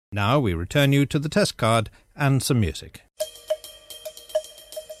Now we return you to the test card and some music.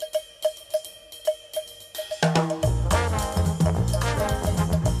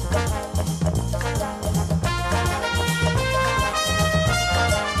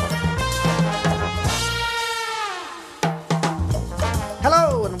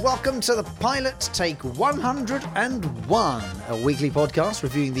 Welcome to the Pilot Take 101, a weekly podcast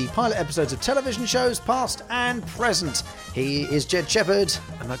reviewing the pilot episodes of television shows past and present. He is Jed Shepherd.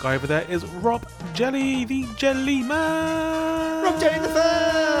 And that guy over there is Rob Jelly, the Jelly Man. Rob Jelly the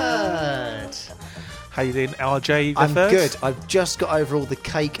Third. How you doing, RJ the I'm Third? Good. I've just got over all the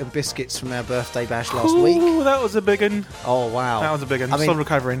cake and biscuits from our birthday bash last week. Oh, that was a big one. Oh, wow. That was a big one. I'm still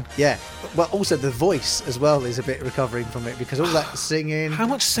recovering. Yeah. Well, also the voice as well is a bit recovering from it because all that singing. How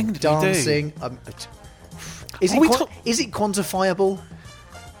much singing did dancing, you do? Is it quantifiable?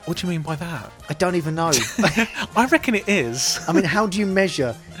 What do you mean by that? I don't even know. I reckon it is. I mean, how do you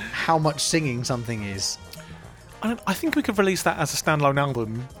measure how much singing something is? I think we could release that as a standalone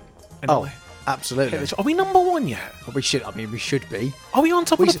album. Absolutely. Are we number one yet? Well, we should. I mean, we should be. Are we on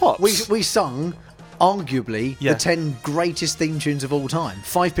top of the pops? We sung, arguably, the 10 greatest theme tunes of all time.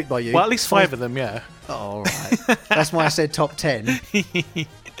 5 picked by you. Well, at least 5 of them, yeah. Oh, all right. That's why I said top 10.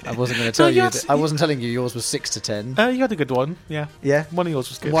 I wasn't going to tell you. I wasn't telling you yours was 6 to 10. You had a good one, yeah. Yeah? One of yours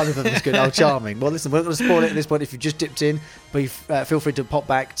was good. One of them was good. Oh, charming. Well, listen, we're not going to spoil it at this point. If you've just dipped in, feel free to pop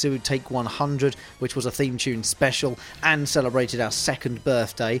back to Take 100, which was a theme tune special and celebrated our second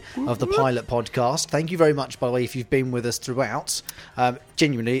birthday of the Pilot podcast. Thank you very much, by the way, if you've been with us throughout.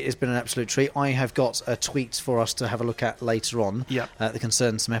 Genuinely, it's been an absolute treat. I have got a tweet for us to have a look at later on that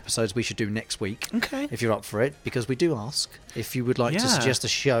concerns some episodes we should do next week. Okay. If you're up for it, because we do ask if you would like to suggest a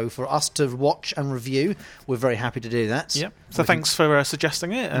show for us to watch and review. We're very happy to do that. Yep. So thanks for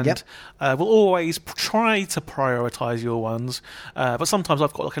suggesting it, and we'll always try to prioritise your ones. But sometimes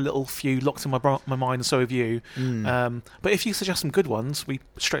I've got like a little few locked in my mind, and so have you. But if you suggest some good ones, we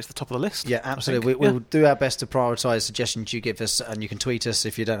straight to the top of the list. Yeah, absolutely. We'll do our best to prioritise suggestions you give us, and you can tweet us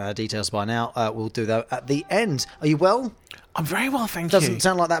if you don't know our details by now. We'll do that at the end. Are you well? I'm very well, thank you. Doesn't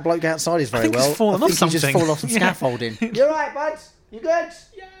sound like that bloke outside is very well. He's fallen off something. He just fallen off some scaffolding. You all right, bud? You good?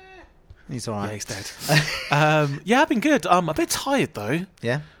 Yeah. He's all right. Yeah, he's dead. I've been good. I'm a bit tired though.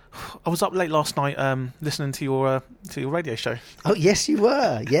 Yeah. I was up late last night listening to your radio show. Oh, yes, you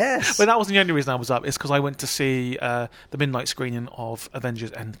were. Yes. But that wasn't the only reason I was up. It's because I went to see the midnight screening of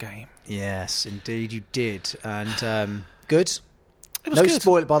Avengers Endgame. Yes, indeed you did. And good? It was good.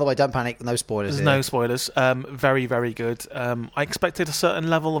 Spoiler, by the way, don't panic. No spoilers. There's no spoilers. Very, very good. I expected a certain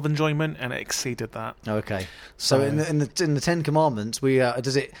level of enjoyment, and it exceeded that. Okay. So in the Ten Commandments,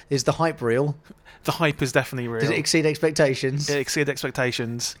 is the hype real? The hype is definitely real. Did it exceed expectations? It exceeded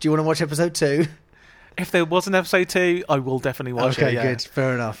expectations. Do you want to watch episode 2? If there was an episode 2, I will definitely watch it. Okay, good.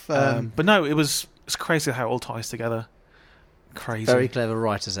 Fair enough. But no, it's crazy how it all ties together. Crazy. Very clever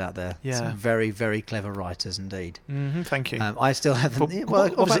writers out there. Yeah. Some very, very clever writers indeed. Mm-hmm, thank you. I still haven't...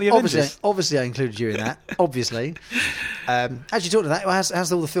 obviously I included you in that. Obviously. As you talk to that,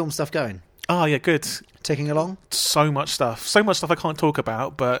 how's all the film stuff going? Oh, yeah, good. Ticking along? So much stuff I can't talk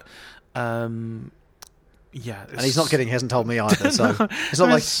about, but... yeah, and he's not kidding. He hasn't told me either. So it's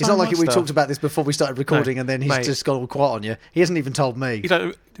not like we talked about this before we started recording, and then he's just gone all quiet on you. He hasn't even told me.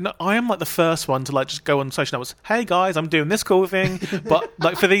 I am like the first one to like just go on social networks. Hey guys, I'm doing this cool thing, but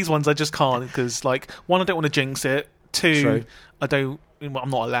like for these ones, I just can't because like one, I don't want to jinx it. 2, I'm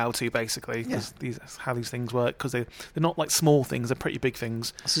not allowed to basically because that's how these things work. Because they're not like small things; they're pretty big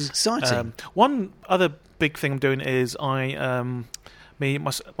things. This is exciting. One other big thing I'm doing is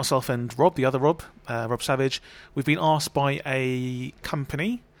myself and Rob, the other Rob Savage, we've been asked by a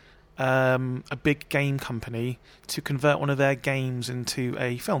company, a big game company, to convert one of their games into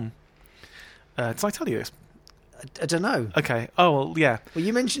a film. Did I tell you this? I don't know. Okay. Oh, well, yeah. Well,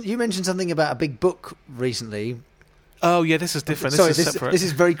 you mentioned something about a big book recently. Oh, yeah, this is different. Sorry, this is separate. This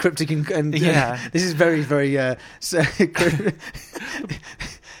is very cryptic and this is very, very...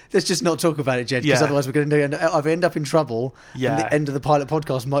 Let's just not talk about it, Jed, because otherwise we're going to either end up in trouble and the end of the Pilot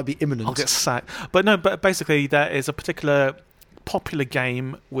podcast might be imminent. I'll get sacked. But basically there is a particular popular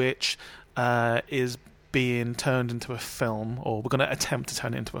game which is being turned into a film, or we're going to attempt to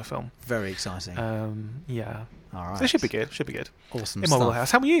turn it into a film. Very exciting. Yeah. All right. So it should be good. Awesome in stuff. my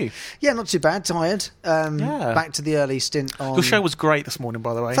wheelhouse. How are you? Yeah, not too bad. Tired. Back to the early stint on... Your show was great this morning,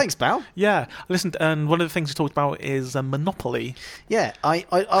 by the way. Thanks, pal. Yeah. I listened, and one of the things we talked about is Monopoly. Yeah, I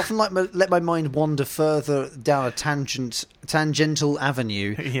often let my mind wander further down a tangential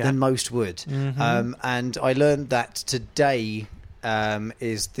avenue than most would. Mm-hmm. And I learned that today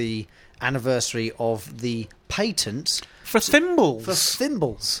is the anniversary of the patent for thimbles. For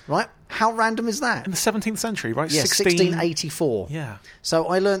thimbles, right? How random is that? In the 17th century, right? Yes, 1684. Yeah. So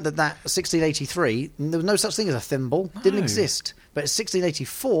I learned that 1683, there was no such thing as a thimble. Didn't exist. But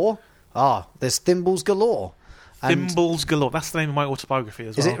 1684, there's thimbles galore. Thimbles galore. That's the name of my autobiography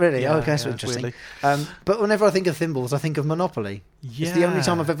as well. Is it really? Yeah, Okay, that's interesting. But whenever I think of thimbles, I think of Monopoly. Yeah. It's the only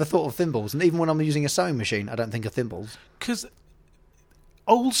time I've ever thought of thimbles. And even when I'm using a sewing machine, I don't think of thimbles. Because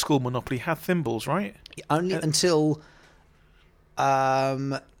old school Monopoly had thimbles, right? Only until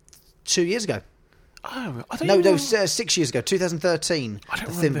 2 years ago. Oh, I don't No, 6 years ago, 2013. I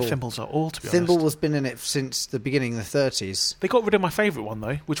don't remember the thimbles at all, to be honest. Thimble has been in it since the beginning of the 30s. They got rid of my favourite one,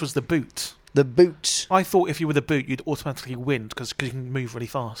 though, which was the boot. The boot. I thought if you were the boot, you'd automatically win because you can move really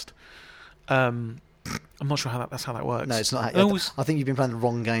fast. I'm not sure that's how that works. No, it's not. I think you've been playing the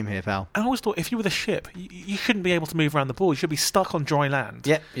wrong game here, pal. I always thought if you were the ship, you shouldn't be able to move around the board. You should be stuck on dry land.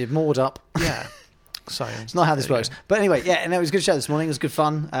 Yep, you're moored up. Yeah. So it's not how this works. But anyway, and it was a good show this morning. It was good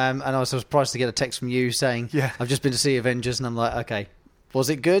fun. And I was surprised to get a text from you saying, I've just been to see Avengers, and I'm like, okay, was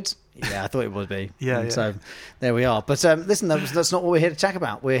it good? Yeah, I thought it would be. Yeah. So there we are. But listen, that's not what we're here to chat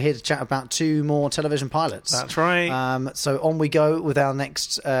about. We're here to chat about 2 more television pilots. That's right. So on we go with our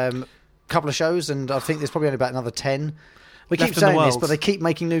next couple of shows, and I think there's probably only about another 10. We keep saying this, but they keep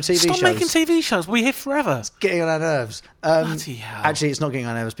making new TV shows. Stop making TV shows. We're here forever. It's getting on our nerves. Bloody hell. Actually, it's not getting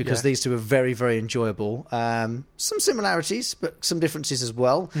on our nerves because these 2 are very, very enjoyable. Some similarities, but some differences as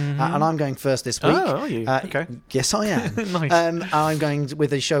well. Mm-hmm. And I'm going first this week. Oh, are you? Okay. Yes, I am. Nice. I'm going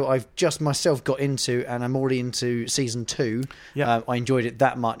with a show I've just myself got into, and I'm already into season 2. Yep. I enjoyed it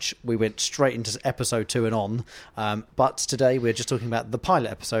that much. We went straight into episode 2 and on. But today we're just talking about the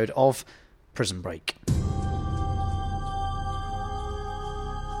pilot episode of Prison Break.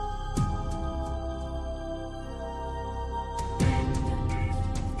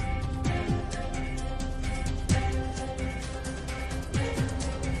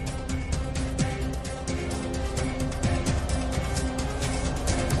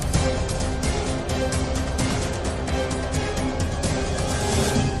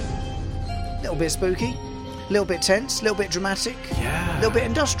 A little bit spooky, a little bit tense, a little bit dramatic, a little bit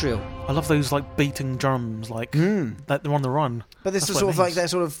industrial. I love those beating drums, that they're on the run. But this is sort of like that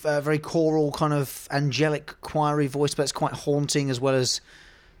sort of very choral, kind of angelic, choiry voice, but it's quite haunting as well as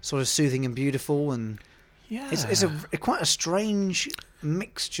sort of soothing and beautiful. And it's quite a strange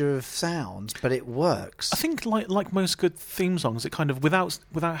mixture of sounds, but it works. I think like most good theme songs, it kind of without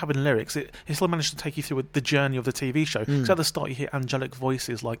having lyrics, it still managed to take you through the journey of the TV show. So at the start you hear angelic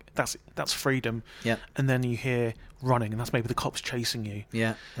voices, like that's freedom, and then you hear running, and that's maybe the cops chasing you.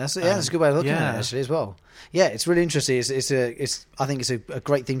 That's a good way of looking at it actually as well. It's really interesting. I think it's a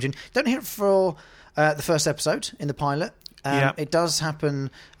great theme tune. Don't hear it for the first episode in the pilot. It does happen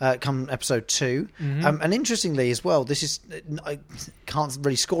come episode 2. And interestingly as well, this is I can't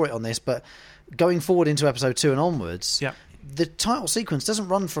really score it on this, but going forward into episode 2 and onwards, the title sequence doesn't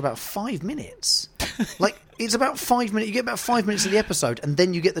run for about 5 minutes. It's about 5 minutes. You get about 5 minutes of the episode, and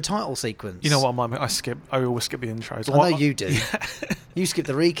then you get the title sequence. You know what? I always skip the intros. I know you do. You skip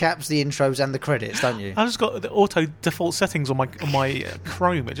the recaps, the intros, and the credits, don't you? I just got the auto default settings on my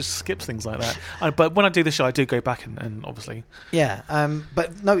Chrome. It just skips things like that. But when I do the show, I do go back and obviously.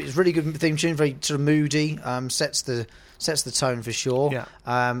 But no, it's really good theme tune. Very sort of moody. Sets the tone for sure.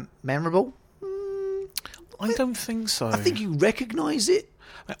 Memorable. I don't think so. I think you recognise it.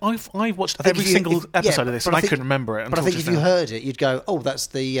 I've watched every single episode of this, and I couldn't remember it. But I think if you heard it, you'd go, "Oh, that's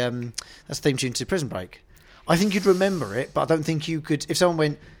the theme tune to Prison Break." I think you'd remember it, but I don't think you could. If someone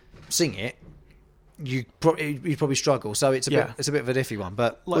went, "Sing it," you'd probably struggle. So it's a bit of an iffy one,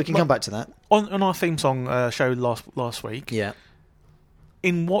 but we can come back to that on our theme song show last week. Yeah.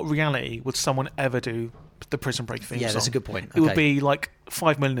 In what reality would someone ever do the Prison Break theme song? Yeah, that's a good point. It would be like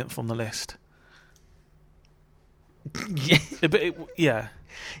 5 millionth on the list.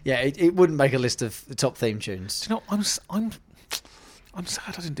 It wouldn't make a list of the top theme tunes. Do you know, I'm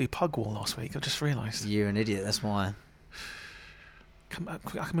sad I didn't do Pugwall last week. I just realised. You're an idiot. That's why. We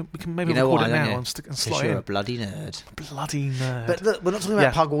can maybe record it now and slot you're in. a bloody nerd. Bloody nerd. But look, we're not talking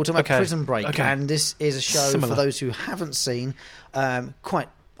about Pugwall. We're talking about Prison Break, and this is a show for those who haven't seen. Quite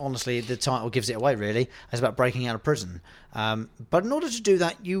honestly, the title gives it away. Really, it's about breaking out of prison. But in order to do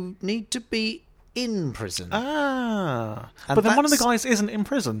that, you need to be in prison. But then one of the guys isn't in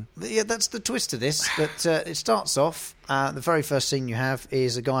prison. Yeah, that's the twist to this. But it starts off, the very first scene you have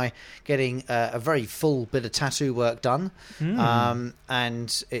is a guy getting a very full bit of tattoo work done.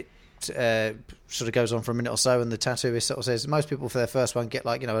 And it sort of goes on for a minute or so, and the tattooist sort of says most people for their first one get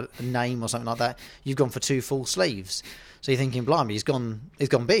like a name or something like that. You've gone for 2 full sleeves, so you're thinking, blimey, he's gone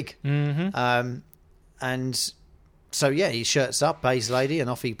big. Mm-hmm. And so he shirts up, pays the lady, and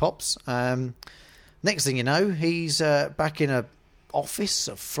off he pops. Next thing you know, he's back in a office,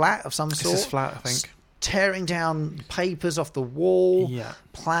 a flat of some sort. It's his flat, I think. Tearing down papers off the wall, Yeah.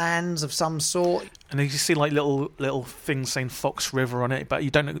 plans of some sort. And then you see like little things saying Fox River on it, but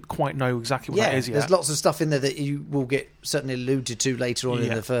you don't quite know exactly what that is yet. There's lots of stuff in there that you will get certainly alluded to later on in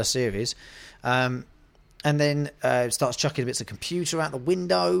the first series. And then starts chucking bits of computer out the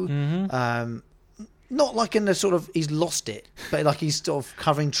window. Mm-hmm. Not like in the sort of he's lost it, but like he's sort of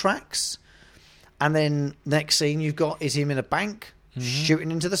covering tracks. And then next scene you've got is him in a bank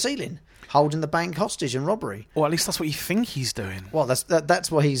shooting into the ceiling, holding the bank hostage in robbery. Or at least that's what you think he's doing. Well,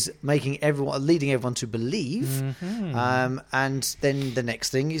 that's what he's leading everyone to believe. Mm-hmm. And then the next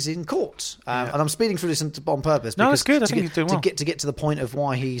thing is in court. And I'm speeding through this on purpose. No, it's good. I to think he's doing well. To get to the point of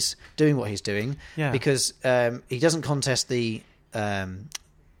why he's doing what he's doing. Yeah. Because he doesn't contest the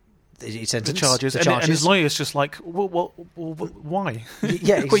The charges. And his lawyer's just like, well, why?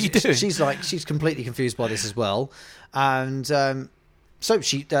 Yeah, what are you doing? She's completely confused by this as well. And so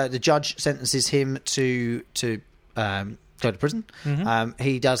the judge sentences him to go to prison. Mm-hmm.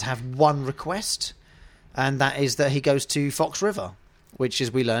 He does have one request, and that is that he goes to Fox River, which,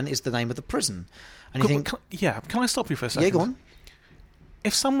 as we learn, is the name of the prison. And can I stop you for a second? Yeah, go on.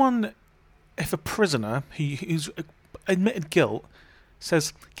 If a prisoner who's admitted guilt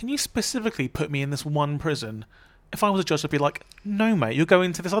says, can you specifically put me in this one prison? If I was a judge, I'd be like, no, mate, you're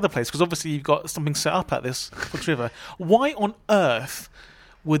going to this other place, because obviously you've got something set up at this Fox River. Why on earth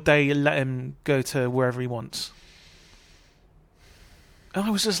would they let him go to wherever he wants? And I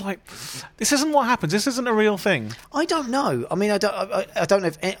was just like, this isn't what happens. This isn't a real thing. I don't know. I mean, I don't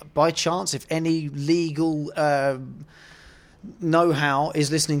know if by chance if any legal know-how is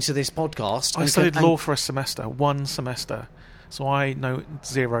listening to this podcast. I studied law for one semester. So I know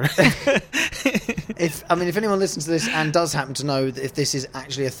 0. If anyone listens to this and does happen to know that if this is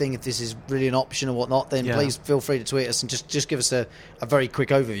actually a thing, if this is really an option or whatnot, then please feel free to tweet us and just give us a very quick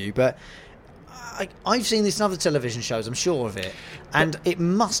overview. But I've seen this in other television shows, I'm sure of it, and it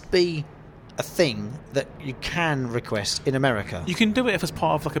must be a thing that you can request in America. You can do it if it's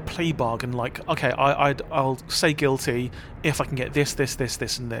part of like a plea bargain. Like, okay, I'll say guilty if I can get this,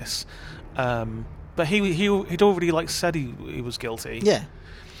 and this. But he'd already said he was guilty. Yeah.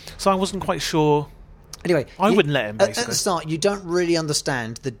 So I wasn't quite sure. Anyway, I wouldn't let him, basically. At the start, you don't really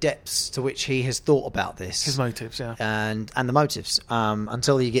understand the depths to which he has thought about this. His motives, yeah. And the motives.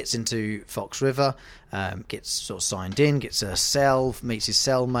 Until he gets into Fox River, gets sort of signed in, gets a cell, meets his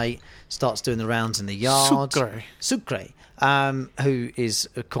cellmate, starts doing the rounds in the yard. Sucre. Who is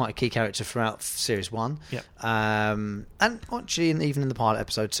quite a key character throughout Series 1. Yep. And actually, even in the pilot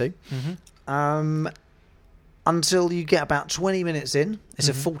episode 2. Mm-hmm. Until you get about 20 minutes in. It's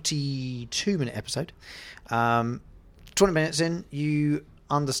a 42-minute episode. 20 minutes in, you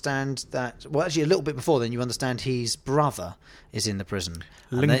understand that... Well, actually, a little bit before then, you understand his brother is in the prison.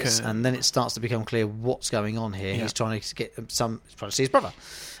 And then it starts to become clear what's going on here. Yeah. He's trying to get he's trying to see his brother,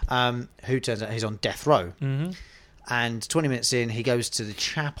 who turns out he's on death row. Mm-hmm. And 20 minutes in, he goes to the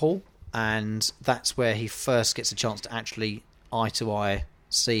chapel, and that's where he first gets a chance to actually eye-to-eye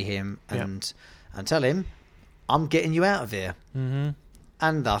see him and tell him, I'm getting you out of here. Mm-hmm.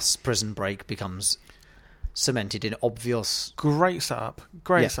 And thus Prison Break becomes cemented in obvious. Great setup.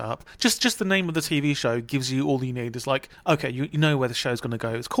 Just the name of the TV show gives you all you need. It's like, okay, you know where the show's going to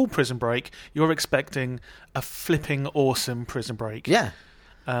go. It's called Prison Break. You're expecting a flipping awesome Prison Break. Yeah.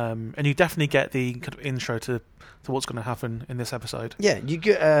 And you definitely get the kind of intro to what's going to happen in this episode. Yeah, you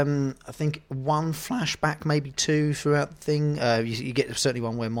get, I think, one flashback, maybe 2 throughout the thing. You get certainly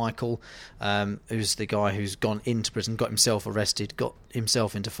one where Michael, who's the guy who's gone into prison, got himself arrested, got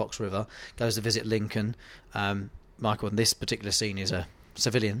himself into Fox River, goes to visit Lincoln. Michael, in this particular scene, is a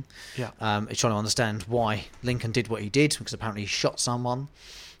civilian. Yeah. He's trying to understand why Lincoln did what he did, because apparently he shot someone,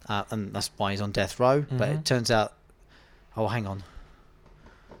 and that's why he's on death row. Mm-hmm. But it turns out... Oh, hang on.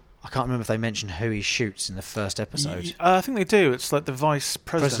 I can't remember if they mention who he shoots in the first episode. I think they do. It's like the vice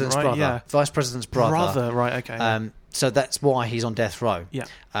president, right? Brother. Yeah, vice president's brother. Right? Okay. So that's why he's on death row. Yeah.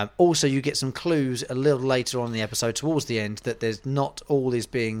 Also, you get some clues a little later on in the episode, towards the end, that there's not all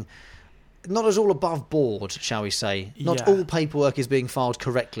above board, shall we say? Not all paperwork is being filed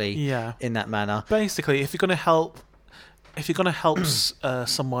correctly. Yeah. In that manner. Basically, if you're going to help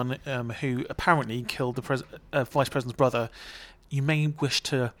someone who apparently killed the vice president's brother, you may wish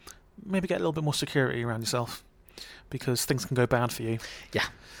to maybe get a little bit more security around yourself, because things can go bad for you. Yeah.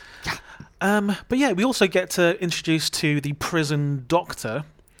 But yeah, we also get to introduce to the prison doctor.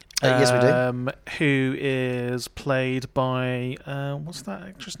 Yes, we do. Who is played by what's that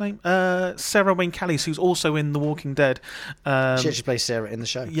actress name? Sarah Wayne Callies, who's also in The Walking Dead. She actually plays Sarah in the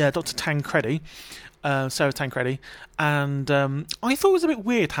show. Yeah, Dr. Tancredi, Sarah Tancredi, and I thought it was a bit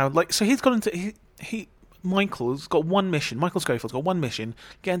weird how so he's gone into Michael's got one mission. Michael Schofield's got one mission: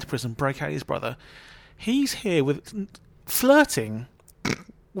 get into prison, break out his brother. He's here with flirting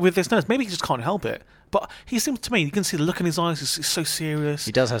with this nurse. Maybe he just can't help it. But he seems to me, you can see the look in his eyes, he's so serious.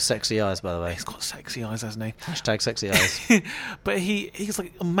 He does have sexy eyes, by the way. He's got sexy eyes, hasn't he? Hashtag sexy eyes. But he's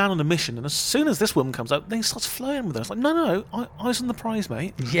like a man on a mission, and as soon as this woman comes up, then he starts flirting with her. It's like, no, eyes on the prize,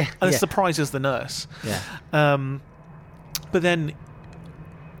 mate. Yeah. And the prize is the nurse. Yeah. But then,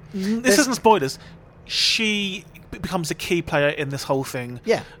 this isn't spoilers, she becomes a key player in this whole thing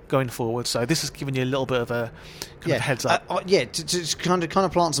going forward. So this is giving you a little bit of a kind of heads up. To kind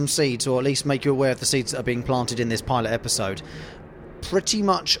of plant some seeds, or at least make you aware of the seeds that are being planted in this pilot episode. Pretty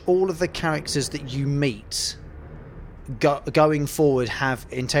much all of the characters that you meet going forward have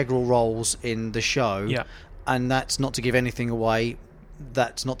integral roles in the show. Yeah. And that's not to give anything away.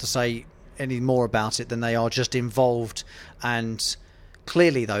 That's not to say any more about it than they are just involved. And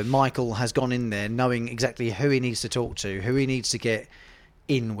clearly, though, Michael has gone in there knowing exactly who he needs to talk to, who he needs to get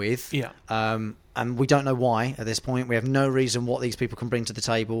in with. Yeah. And we don't know why at this point. We have no reason what these people can bring to the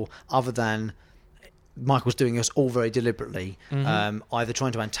table other than Michael's doing this all very deliberately, either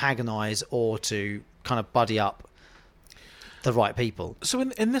trying to antagonise or to kind of buddy up the right people. So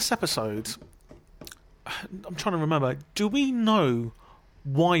in this episode, I'm trying to remember, do we know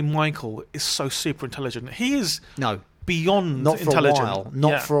why Michael is so super intelligent? He is... No. Beyond not for intelligent. A while.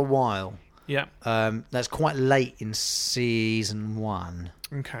 Not for a while. Yeah. That's quite late in season 1.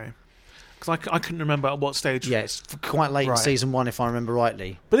 Okay. Because I couldn't remember at what stage. Yeah, it's quite late in season 1, if I remember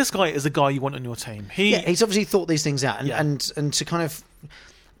rightly. But this guy is a guy you want on your team. He's obviously thought these things out. And to kind of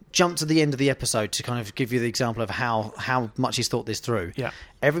jump to the end of the episode to kind of give you the example of how much he's thought this through. Yeah.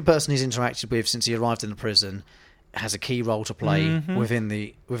 Every person he's interacted with since he arrived in the prison has a key role to play within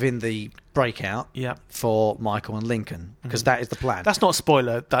the breakout for Michael and Lincoln, because that is the plan. That's not a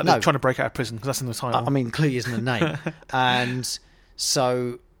spoiler that they're trying to break out of prison, because that's in the title. I mean, clearly isn't a name. And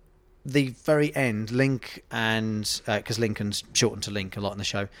so the very end, Link and because Lincoln's shortened to Link a lot in the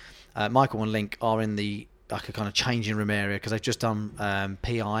show, Michael and Link are in the like a kind of changing room area because they've just done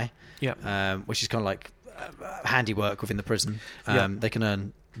PI, which is kind of like handiwork within the prison. They can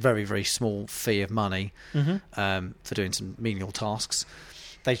earn very, very small fee of money for doing some menial tasks.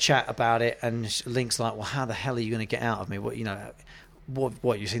 They chat about it, and Link's like, well, how the hell are you going to get out of me? What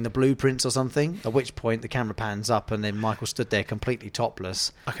you've seen the blueprints or something? At which point the camera pans up, and then Michael stood there completely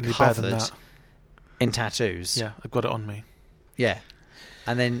topless, I can do better than covered that. in tattoos. Yeah, I've got it on me. Yeah.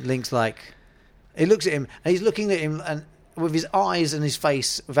 And then Link's like, he looks at him, and he's looking at him, and with his eyes and his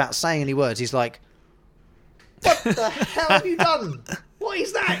face, without saying any words, he's like, what the hell have you done? What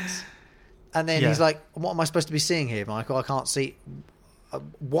is that? And then he's like, what am I supposed to be seeing here, Michael? I can't see.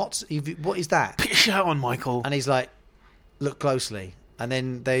 What is that? Put your shirt on, Michael. And he's like, look closely. And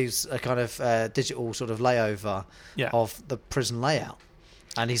then there's a kind of digital sort of layover of the prison layout.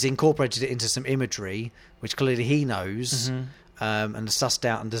 And he's incorporated it into some imagery, which clearly he knows and sussed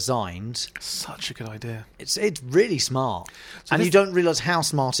out and designed. Such a good idea. It's really smart. So and you don't realise how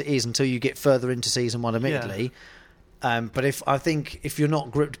smart it is until you get further into season 1, admittedly. Yeah. But if you're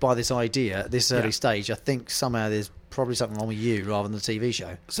not gripped by this idea at this early stage, I think somehow there's probably something wrong with you rather than the TV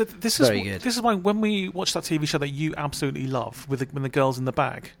show. So this is why when we watched that TV show that you absolutely love when the girl's in the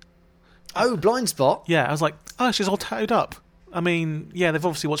bag. Oh, Blind Spot. Yeah, I was like, oh, she's all tattooed up. I mean, yeah, they've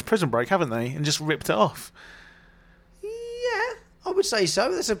obviously watched Prison Break, haven't they? And just ripped it off. Yeah, I would say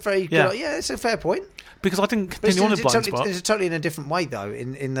so. That's a very good. Yeah, it's a fair point. Because I didn't continue on in Blind Spot. It's totally in a different way, though,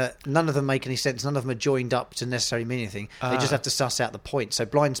 in that none of them make any sense. None of them are joined up to necessarily mean anything. They just have to suss out the point. So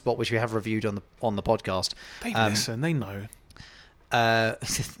Blind Spot, which we have reviewed on the podcast. They listen. They know. All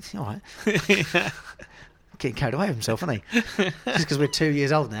right. Getting carried away with himself, isn't he? Just because we're 2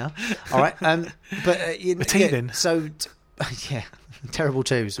 years old now. All right. But we're teething. Yeah, terrible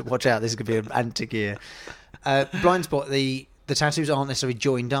twos. Watch out. This is going to be an antic year. Blind Spot, the tattoos aren't necessarily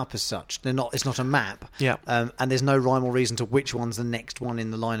joined up as such. They're not. It's not a map. Yeah. And there's no rhyme or reason to which one's the next one in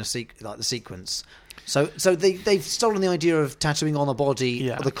the line of the sequence. So they've stolen the idea of tattooing on a body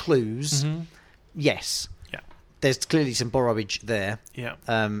the clues. Yes. Yeah. There's clearly some borrowage there. Yeah.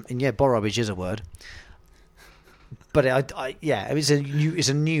 And borrowage is a word. But it's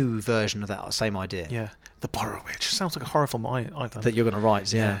a new version of that same idea. Yeah. The borrowage sounds like a horror film either. That you're going to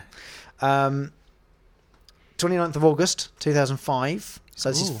write. Yeah. 29th of August 2005. So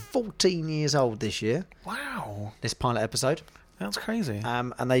this is 14 years old this year. Wow. This pilot episode. That's crazy.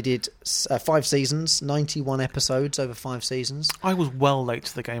 And they did 5 seasons, 91 episodes over 5 seasons. I was well late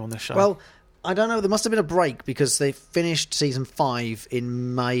to the game on this show. Well, I don't know. There must have been a break because they finished season 5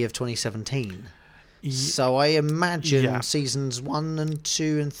 in May of 2017. So I imagine seasons 1 and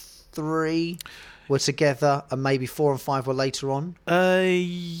 2 and 3 were together, and maybe 4 and 5 were later on.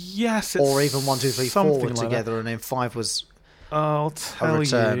 Yes. Or even 1, 2, 3, 4 were like together, and then 5 was. I'll tell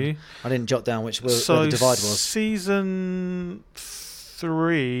you. I didn't jot down where the divide was. Season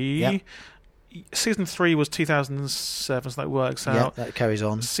 3. Yep. Season 3 was 2007, so that works out. Yeah, that carries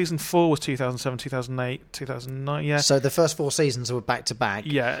on. Season 4 was 2007, 2008, 2009. Yeah. So the first 4 seasons were back to back.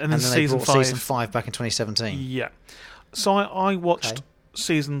 Yeah, and then season they brought 5. season 5 back in 2017. Yeah. So I watched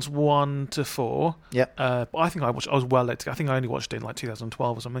seasons 1 to 4. Yep. But I think I was well late. I think I only watched it in like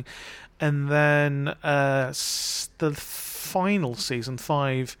 2012 or something. And then the final season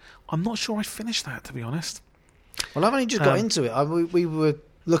 5, I'm not sure I finished that, to be honest. Well, I've only just got into it. We were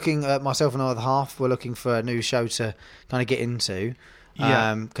looking at, myself and our other half were looking for a new show to kind of get into.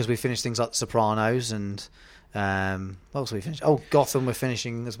 Because we finished things like Sopranos and what else we finished? Gotham we're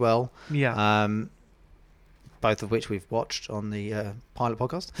finishing as well. Yeah. Both of which we've watched on the pilot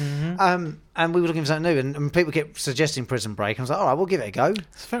podcast. Mm-hmm. And we were looking for something new, and people kept suggesting Prison Break. And I was like, all right, we'll give it a go.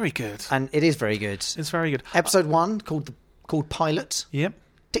 It's very good. And it is very good. It's very good. Episode 1 called Pilot. Yep.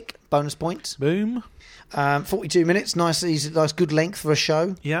 Tick, bonus point. Boom. 42 minutes, nice, easy, nice, good length for a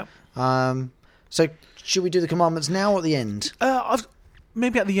show. Yep. So should we do the commandments now or at the end?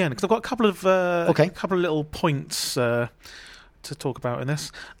 Maybe at the end, because I've got a couple of little points to talk about in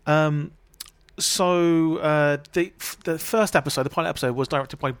this. So the first episode, the pilot episode, was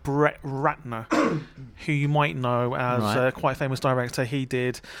directed by Brett Ratner, who you might know as quite a famous director. He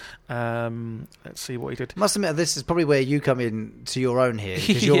did. Let's see what he did. Must admit, this is probably where you come in to your own here,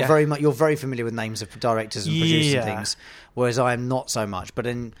 because you're you're very familiar with names of directors and producers and things, whereas I am not so much. But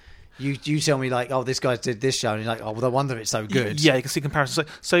then you tell me like, oh, this guy did this show, and you're like, oh, well, no wonder it's so good. Yeah, you can see comparisons.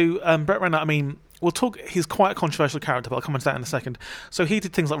 So Brett Ratner, I mean, we'll talk. He's quite a controversial character, but I'll come on to that in a second. So he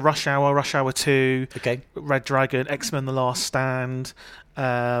did things like Rush Hour 2, Red Dragon, X-Men: The Last Stand,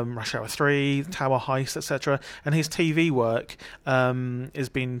 Rush Hour 3, Tower Heist, etc. And his TV work has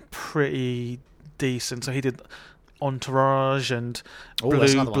been pretty decent. So he did Entourage and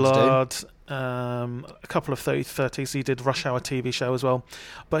Blue Blood. A couple of 30s. He did Rush Hour TV show as well,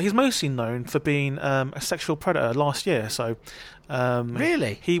 but he's mostly known for being a sexual predator last year. So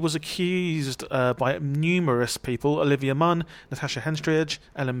really, he was accused by numerous people: Olivia Munn, Natasha Henstridge,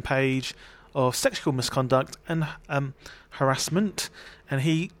 Ellen Page, of sexual misconduct and harassment, and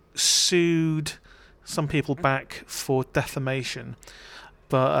he sued some people back for defamation.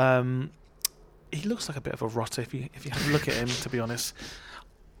 But he looks like a bit of a rotter if you have a look at him, to be honest.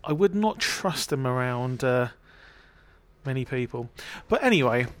 I would not trust him around many people. But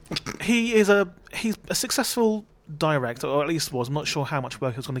anyway, he's a successful director, or at least was. I'm not sure how much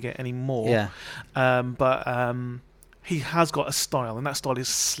work he's going to get anymore. Yeah. But he has got a style, and that style is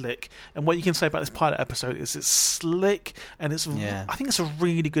slick. And what you can say about this pilot episode is it's slick, and I think it's a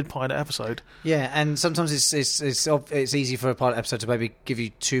really good pilot episode. Yeah, and sometimes it's easy for a pilot episode to maybe give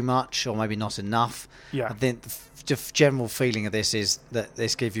you too much or maybe not enough. Yeah. I think the general feeling of this is that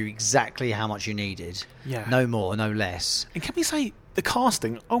this gave you exactly how much you needed. Yeah. No more, no less. And can we say the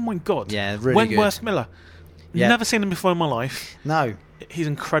casting? Oh my god. Yeah, really Wentworth good. Miller. Yeah. Never seen him before in my life. No. He's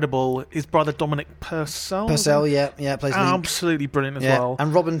incredible. His brother Dominic Purcell. Yeah, plays absolutely brilliant as well.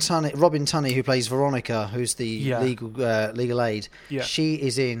 And Robin Tunney, who plays Veronica, who's the legal aid. Yeah. She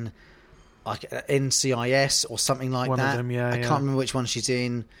is in like NCIS or something like One that. of them, yeah. I can't remember which one she's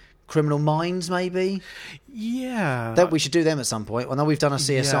in. Criminal Minds, maybe. Yeah. We should do them at some point. I know we've done a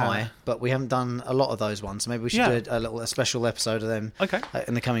CSI, but we haven't done a lot of those ones. So maybe we should do a special episode of them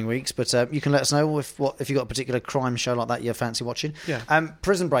in the coming weeks. But you can let us know if you've got a particular crime show like that you fancy watching. Yeah.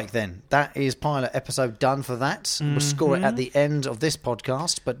 Prison Break, then. That is pilot episode done for that. Mm-hmm. We'll score it at the end of this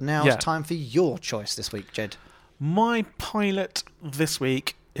podcast. But now it's time for your choice this week, Jed. My pilot this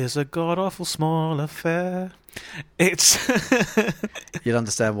week is a god-awful small affair. It's You'll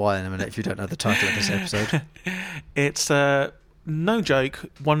understand why in a minute if you don't know the title of this episode. It's no joke,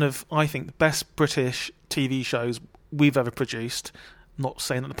 one of, I think, the best British TV shows we've ever produced. Not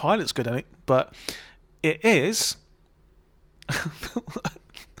saying that the pilot's good at it, but it is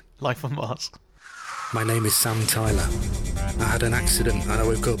Life on Mars. My name is Sam Tyler. I had an accident and I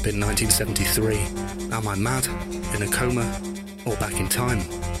woke up in 1973. Am I mad, in a coma, or back in time?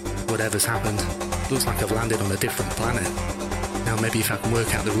 Whatever's happened, looks like I've landed on a different planet. Now maybe if I can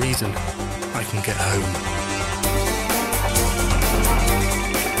work out the reason, I can get home.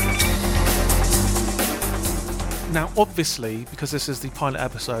 Now, obviously, because this is the pilot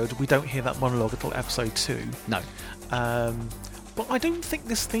episode, we don't hear that monologue until episode 2. No. But I don't think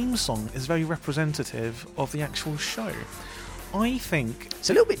this theme song is very representative of the actual show. I think... It's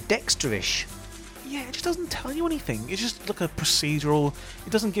a little bit Dexter-ish. Yeah, it just doesn't tell you anything. It's just like a procedural.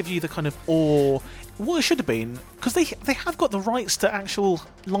 It doesn't give you the kind of awe. What it should have been, because they have got the rights to actual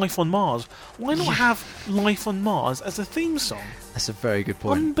Life on Mars. Why not have Life on Mars as a theme song? That's a very good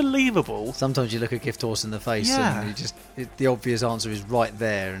point. Unbelievable. Sometimes you look a gift horse in the face and you just the obvious answer is right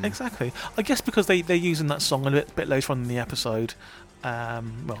there. And exactly. I guess because they're using that song a bit later on in the episode.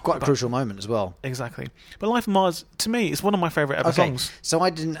 Quite a crucial moment as well. Exactly. But Life on Mars, to me, is one of my favourite ever songs. So I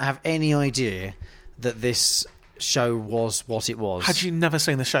didn't have any idea that this show was what it was. Had you never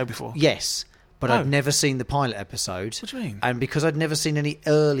seen the show before? Yes, but I'd never seen the pilot episode. What do you mean? And because I'd never seen any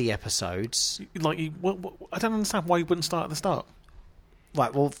early episodes... I don't understand why you wouldn't start at the start.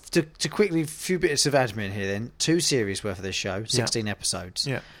 Right, well, to quickly, a few bits of admin here then. 2 series worth of this show, 16 episodes.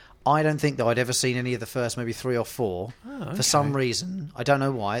 Yeah. I don't think that I'd ever seen any of the first maybe 3 or 4. For some reason. I don't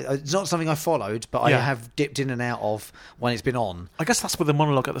know why. It's not something I followed, but I have dipped in and out of when it's been on. I guess that's where the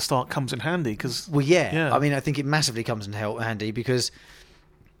monologue at the start comes in handy. Well, yeah. I mean, I think it massively comes in handy because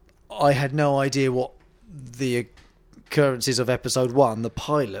I had no idea what the occurrences of episode 1, the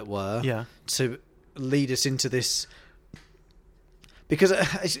pilot, were to lead us into this. Because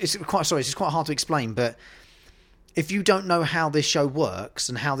it's quite hard to explain, but if you don't know how this show works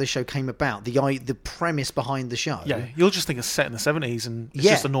and how this show came about, the premise behind the show... Yeah, you'll just think it's set in the 70s and it's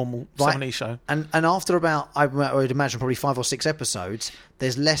just a normal 70s show. And after about, I would imagine, probably 5 or 6 episodes,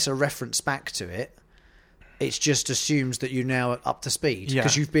 there's less a reference back to it. It just assumes that you're now up to speed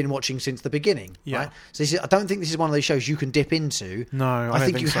because you've been watching since the beginning. Yeah. Right? So I don't think this is one of those shows you can dip into. No, I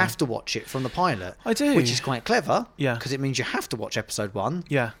think you have to watch it from the pilot. I do. Which is quite clever. Yeah. Because it means you have to watch episode 1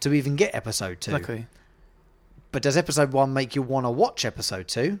 to even get episode 2. Exactly. But does episode 1 make you want to watch episode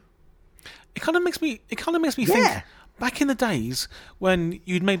 2? It kind of makes me think back in the days when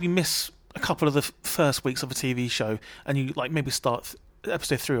you'd maybe miss a couple of the first weeks of a TV show and you like maybe start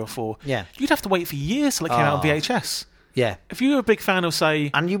episode 3 or 4. Yeah. You'd have to wait for years till it came out on VHS. Yeah. If you were a big fan of, say...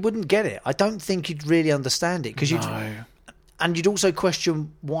 And you wouldn't get it. I don't think you'd really understand it. And you'd also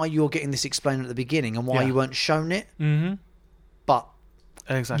question why you're getting this explained at the beginning and why you weren't shown it. Mm-hmm. But...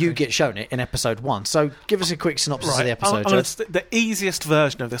 Exactly. You get shown it in episode 1. So give us a quick synopsis of the episode. The easiest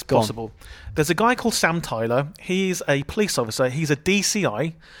version of this possible. There's a guy called Sam Tyler. He's a police officer. He's a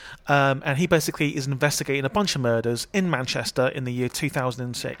DCI. And he basically is investigating a bunch of murders in Manchester in the year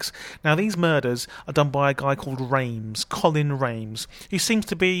 2006. Now, these murders are done by a guy called Colin Rames, who seems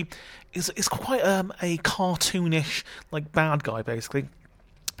to be... is quite a cartoonish like bad guy, basically.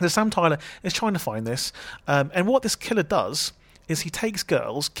 So Sam Tyler is trying to find this. And what this killer does... is he takes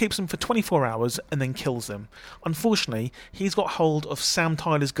girls, keeps them for 24 hours, and then kills them. Unfortunately, he's got hold of Sam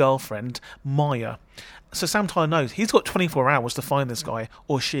Tyler's girlfriend, Maya. So Sam Tyler knows he's got 24 hours to find this guy,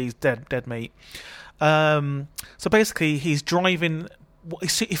 or she's dead meat. So basically, he's driving...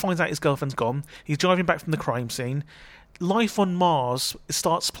 He finds out his girlfriend's gone. He's driving back from the crime scene. Life on Mars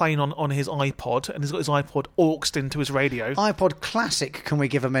starts playing on his iPod, and he's got his iPod auxed into his radio. iPod Classic, can we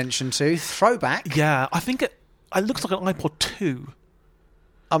give a mention to? Throwback. Yeah, I think it looks like an iPod 2.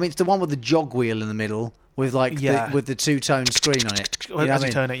 I mean, it's the one with the jog wheel in the middle with with the 2-tone screen on it. You know as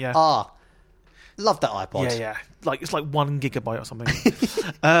you turn it, yeah. Love that iPod. Yeah. It's like 1 gigabyte or something.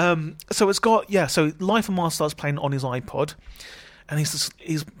 So it's got So Life on Mars starts playing on his iPod, and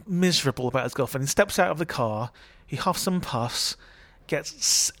he's miserable about his girlfriend. He steps out of the car, he huffs and puffs,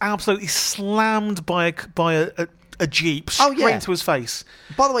 gets absolutely slammed by a Jeep straight into his face.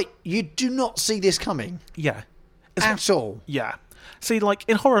 By the way, you do not see this coming. Yeah. At all. Yeah. See, like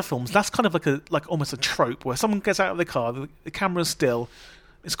in horror films, that's kind of like almost a trope where someone gets out of the car, the camera's still,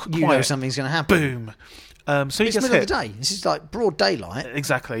 it's quiet. You know something's going to happen. Boom. So it's middle of the day. This is like broad daylight.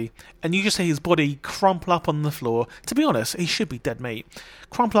 Exactly. And you just see his body crumple up on the floor. To be honest, he should be dead meat.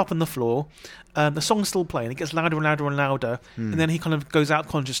 Crumple up on the floor. The song's still playing. It gets louder and louder and louder. And then he kind of goes out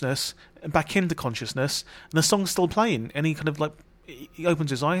of consciousness and back into consciousness. And the song's still playing. And he kind of like... He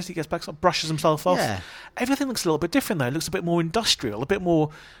opens his eyes, he gets back, brushes himself off. Yeah. Everything looks a little bit different, though. It looks a bit more industrial, a bit more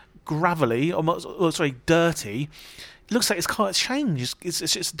gravelly, dirty. It looks like his car has changed.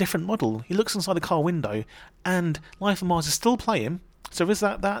 It's a different model. He looks inside the car window, and Life on Mars is still playing. So is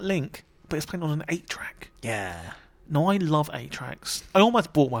that link, but it's playing on an 8-track. Yeah. No, I love 8-tracks. I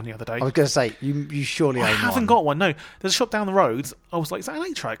almost bought one the other day. I was going to say, you surely own one. I haven't got one, no. There's a shop down the road. I was like, is that an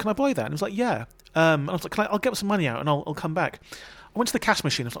 8-track? Can I buy that? And he was like, yeah. And I was like, I'll get some money out and I'll come back. I went to the cash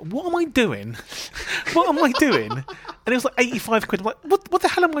machine. I was like, what am I doing? What am I doing? And it was like 85 quid. I'm like, what the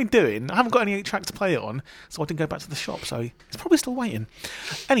hell am I doing? I haven't got any 8-track to play it on, so I didn't go back to the shop. So it's probably still waiting.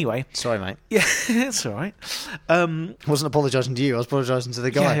 Anyway. Sorry, mate. Yeah, it's all right. I wasn't apologising to you. I was apologising to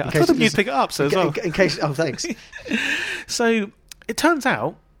the guy. Yeah, I told him you'd pick it up, so as well. In case... Oh, thanks. So it turns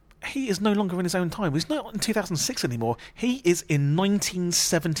out he is no longer in his own time. He's not in 2006 anymore. He is in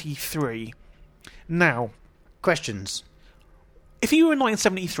 1973. Now... Questions. If you were in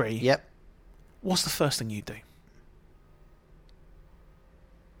 1973... Yep. What's the first thing you'd do?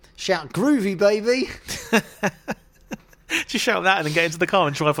 Shout groovy, baby. Just shout that and then get into the car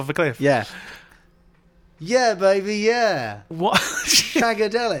and drive off a cliff. Yeah. Yeah, baby, yeah. What?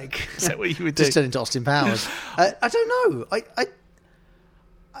 Shagadelic. Is that what you would do? Just turn into Austin Powers. I don't know.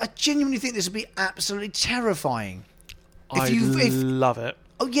 I genuinely think this would be absolutely terrifying. I love it.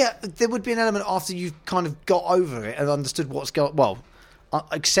 Oh, yeah, there would be an element after you've kind of got over it and understood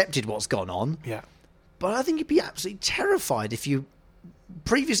accepted what's gone on. Yeah. But I think you'd be absolutely terrified if you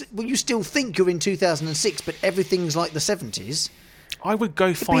you still think you're in 2006, but everything's like the 70s. I would go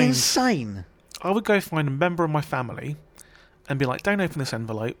It'd be insane. I would go find a member of my family and be like, don't open this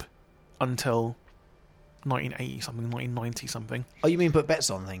envelope until 1980 something, 1990 something. Oh, you mean put bets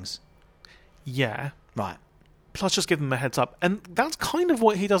on things? Yeah. Right. Plus just give them a heads up. And that's kind of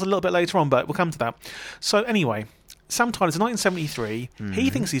what he does a little bit later on, but we'll come to that. So anyway, Sam Tyler's in 1973. Mm-hmm. He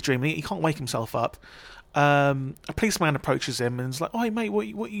thinks he's dreaming. He can't wake himself up. A policeman approaches him and is like, "Oh, hey, mate, what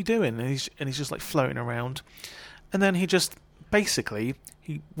are you doing?" And he's just like floating around. And then he just basically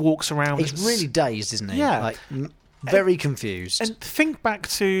he walks around. He's really dazed, isn't he? Yeah. Like, very confused. And think back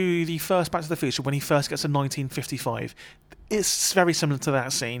to the first Back to the Future when he first gets to 1955. It's very similar to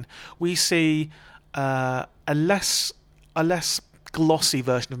that scene. We see a less glossy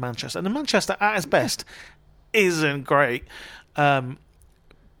version of Manchester, and the Manchester at its best isn't great,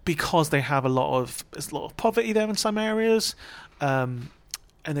 because they have there's a lot of poverty there in some areas, and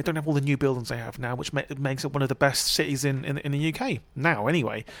they don't have all the new buildings they have now, which makes it one of the best cities in the UK now.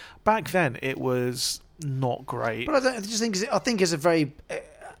 Anyway, back then it was not great. But I think it's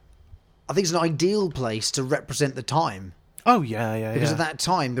an ideal place to represent the time. Oh yeah. Because at that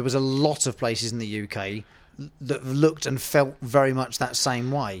time there was a lot of places in the UK that looked and felt very much that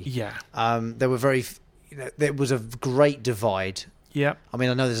same way. Yeah. There was a great divide. Yeah. I mean,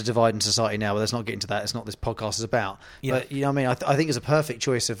 I know there's a divide in society now, but let's not get into that. It's not what this podcast is about. Yeah. But you know what I mean? I think it's a perfect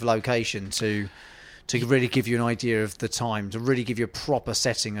choice of location to really give you an idea of the time, to really give you a proper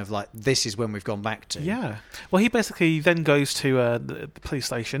setting of like, this is when we've gone back to. Yeah. Well, he basically then goes to the police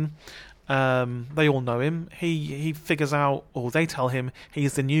station. They all know him. He figures out, or they tell him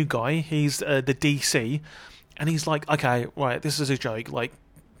he's the new guy. He's the DC, and he's like, okay, right, this is a joke. Like,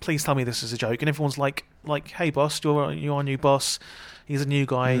 please tell me this is a joke. And everyone's like, hey, boss, you're our new boss. He's a new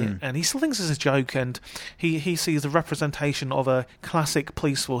guy, and he still thinks it's a joke. And he sees the representation of a classic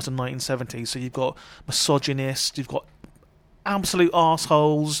police force in 1970s. So you've got misogynists, you've got absolute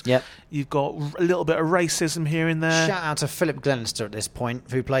arseholes. Yep. You've got a little bit of racism here and there. Shout out to Philip Glenister at this point,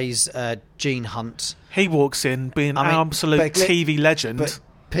 who plays Gene Hunt. He walks in being an absolute TV legend. But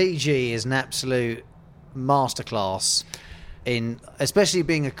PG is an absolute masterclass in, especially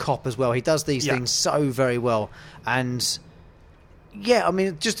being a cop as well. He does these things so very well. And yeah, I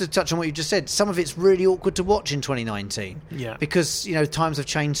mean, just to touch on what you just said, some of it's really awkward to watch in 2019. Yeah. Because, you know, times have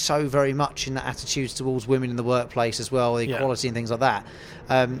changed so very much in the attitudes towards women in the workplace as well, the equality and things like that.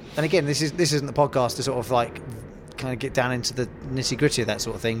 And again, this isn't the podcast to sort of like kind of get down into the nitty-gritty of that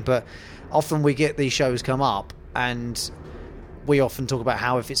sort of thing, but often we get these shows come up and we often talk about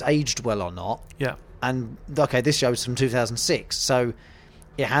how if it's aged well or not. Yeah. And okay, this show's from 2006, so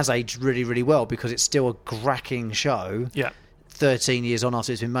it has aged really, really well because it's still a cracking show. Yeah. 13 years on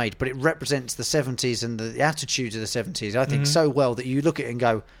after it's been made, but it represents the 70s and the attitudes of the 70s, I think, so well that you look at it and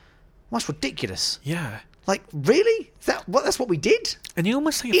go, well, that's ridiculous. Yeah. Like, really? That's what we did? And you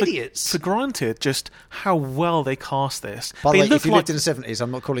almost take idiots for granted just how well they cast this. By the way, if you lived in the 70s,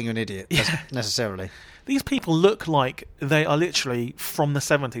 I'm not calling you an idiot necessarily. These people look like they are literally from the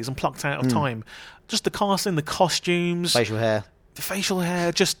 70s and plucked out of time. Just the casting, the costumes, facial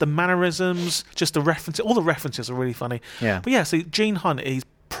hair, just the mannerisms, just the references. All the references are really funny. Yeah. But yeah, so Gene Hunt is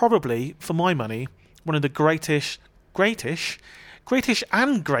probably, for my money, one of the greatest and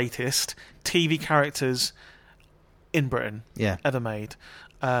greatest TV characters in Britain ever made.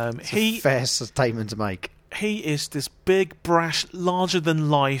 It's a fair statement to make. He is this big, brash,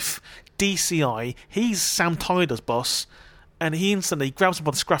 larger-than-life DCI. He's Sam Tyler's boss. And he instantly grabs him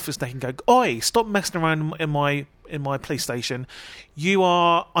by the scruff of his neck and goes, "Oi, stop messing around in my police station. You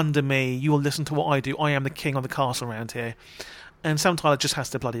are under me. You will listen to what I do. I am the king of the castle around here." And Sam Tyler just has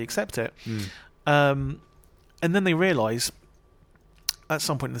to bloody accept it. And then they realise, at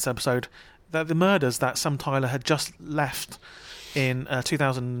some point in this episode, that the murders that Sam Tyler had just left in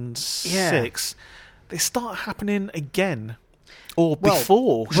 2006, they start happening again. Or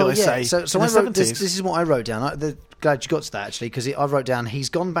before, should I say. So I wrote, this is what I wrote down. Glad you got to that, actually, because I wrote down, he's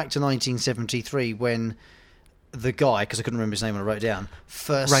gone back to 1973 when the guy, because I couldn't remember his name when I wrote it down,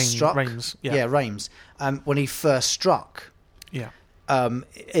 first struck. Rames. Yeah, Rames. When he first struck. Yeah.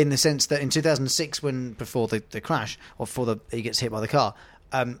 In the sense that in 2006, before the crash, or before he gets hit by the car,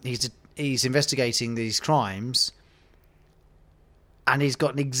 he's investigating these crimes, and he's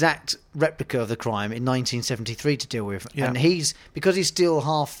got an exact replica of the crime in 1973 to deal with. Yeah. And because he's still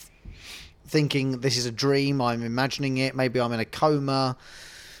half thinking this is a dream, I'm imagining it, maybe I'm in a coma,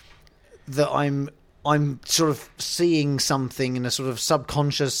 that I'm sort of seeing something in a sort of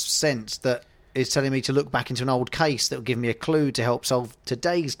subconscious sense that is telling me to look back into an old case that will give me a clue to help solve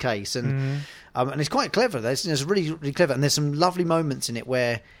today's case. And it's quite clever. It's really, really clever. And there's some lovely moments in it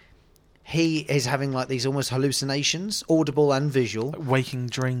where he is having like these almost hallucinations, audible and visual. Like waking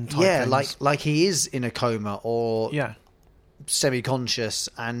dream type things. like he is in a coma or semi-conscious,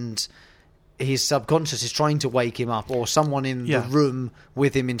 and his subconscious is trying to wake him up, or someone in the room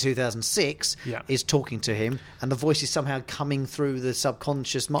with him in 2006 is talking to him, and the voice is somehow coming through the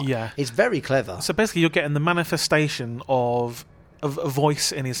subconscious mind. It's very clever. So basically you're getting the manifestation of a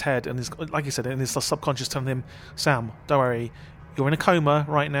voice in his head, and like you said, in his subconscious telling him, Sam, don't worry, you're in a coma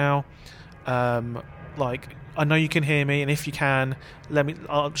right now. I know you can hear me, and if you can,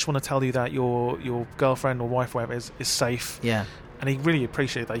 I just want to tell you that your girlfriend or wife, whatever, is safe. Yeah. And he really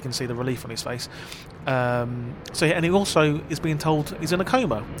appreciated that. You can see the relief on his face. And he also is being told he's in a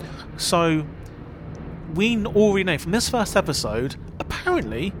coma. So we already know from this first episode,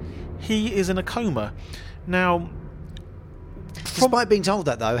 apparently he is in a coma. Now, despite being told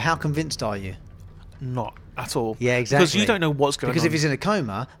that, though, how convinced are you? Not at all. Yeah, exactly. Because you don't know what's going on. Because if he's in a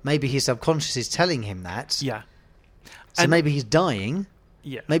coma, maybe his subconscious is telling him that. Yeah. So maybe he's dying.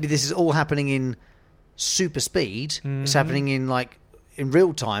 Yeah. Maybe this is all happening in super speed. It's happening in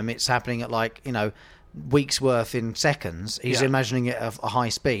real time. It's happening at weeks worth in seconds. He's imagining it at a high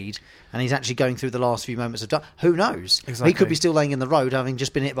speed, and he's actually going through the last few moments of who knows? Exactly. He could be still laying in the road having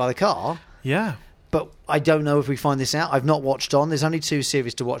just been hit by the car. Yeah. But I don't know if we find this out. I've not watched on. There's only 2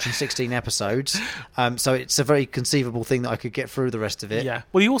 series to watch and 16 episodes. So it's a very conceivable thing that I could get through the rest of it. Yeah.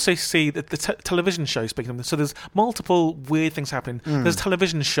 Well, you also see that the television show, speaking of this, so there's multiple weird things happening. There's a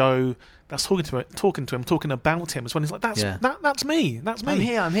television show that's talking about him. As when he's like, that's me. That's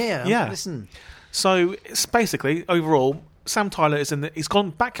me. I'm here. Yeah. Listen. So it's basically, overall, Sam Tyler he's gone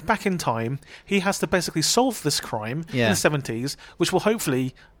back in time. He has to basically solve this crime in the 70s, which will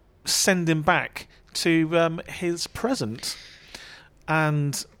hopefully send him back to his present.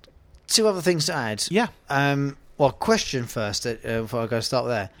 And 2 other things to add. Yeah. Question first before I go start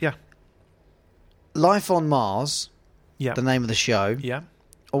there. Yeah. Life on Mars. Yeah. The name of the show. Yeah.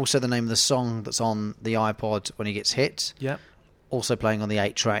 Also the name of the song that's on the iPod when he gets hit. Yeah. Also playing on the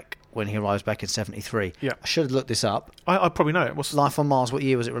 8-track when he arrives back in 73. Yeah. I should have looked this up. I probably know it. What's Life on Mars, what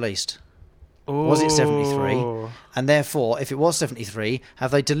year was it released? Oh. Was it 73? And therefore, if it was 73,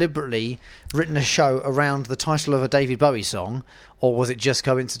 have they deliberately written a show around the title of a David Bowie song, or was it just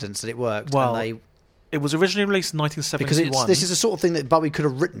coincidence that it worked? Well, it was originally released in 1971. Because this is the sort of thing that Bowie could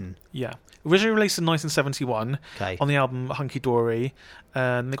have written. Yeah. Originally released in 1971 on the album Hunky Dory,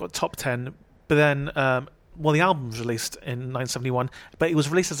 and they got top 10. But then, the album was released in 1971, but it was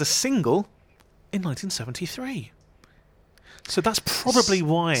released as a single in 1973. So that's probably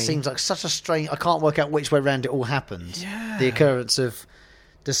why. Seems like such a strange... I can't work out which way around it all happened. Yeah. The occurrence of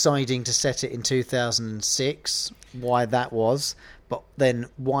deciding to set it in 2006, why that was, but then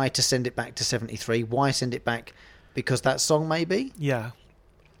why to send it back to 73? Why send it back? Because that song, maybe? Yeah.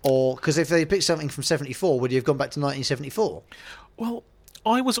 Or because if they picked something from 74, would you have gone back to 1974? Well,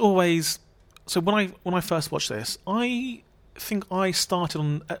 I was always... So when I first watched this, I think I started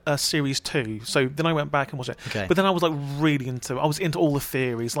on series 2, so then I went back and watched it. Okay. But then I was really into all the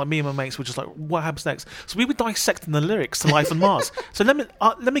theories. Like me and my mates were just like, what happens next? So we were dissecting the lyrics to Life on Mars. So let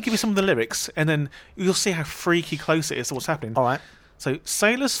me give you some of the lyrics, and then you'll see how freaky close it is to what's happening. All right. So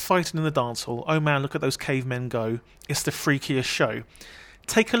sailors fighting in the dance hall. Oh man, look at those cavemen go. It's the freakiest show.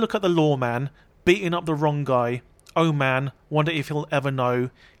 Take a look at the lawman beating up the wrong guy. Oh man, wonder if he'll ever know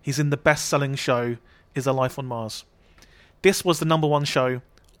he's in the best-selling show Is There Life on Mars. This was the number 1 show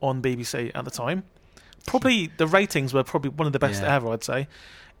on BBC at the time. Probably the ratings were probably one of the best ever, I'd say.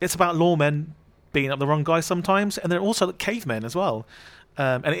 It's about lawmen beating up the wrong guy sometimes, and then also the cavemen as well.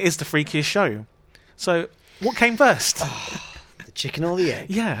 And it is the freakiest show. So what came first? The chicken or the egg?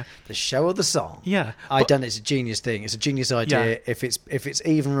 Yeah. The show or the song? Yeah. I don't know. It's a genius thing. It's a genius idea. Yeah. If it's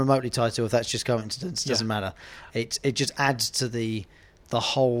even remotely tied to, if that's just coincidence, doesn't matter. It just adds to the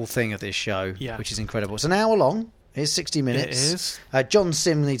whole thing of this show, which is incredible. It's an hour long. It's 60 minutes. It is. John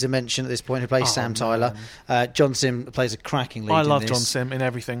Sim needs a mention at this point, who plays Sam Tyler. John Sim plays a cracking lead. I love in John this. Sim in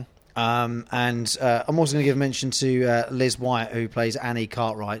everything. And I'm also going to give a mention to Liz Wyatt, who plays Annie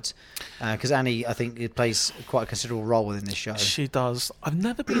Cartwright, because Annie, I think, plays quite a considerable role within this show. She does. I've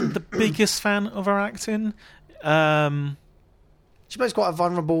never been the biggest fan of her acting. She plays quite a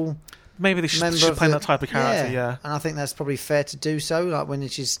vulnerable. Maybe they should play that type of character. Yeah, and I think that's probably fair to do so. Like when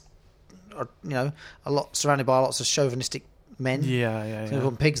she's, surrounded by lots of chauvinistic men. Yeah. So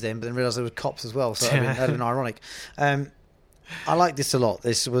everyone pigs then, but then realised there were cops as well. So that'd have been ironic. I like this a lot.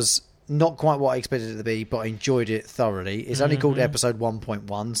 This was not quite what I expected it to be, but I enjoyed it thoroughly. It's only called episode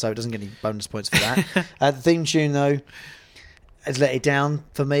 1.1, so it doesn't get any bonus points for that. The theme tune, though, has let it down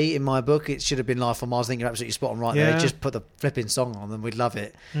for me in my book. It should have been Life on Mars. I think you're absolutely spot on right there. Just put the flipping song on and we'd love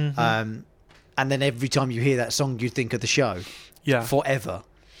it. And then every time you hear that song, you think of the show forever.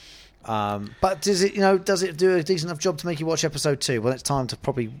 But does it do a decent enough job to make you watch episode 2? Well, it's time to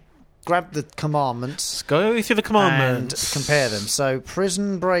probably grab the commandments. Let's go through the commandments. And compare them. So,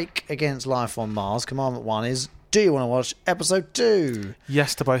 Prison Break against Life on Mars. Commandment 1 is, do you want to watch episode 2?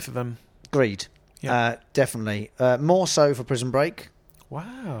 Yes to both of them. Agreed. Yeah. Definitely. More so for Prison Break.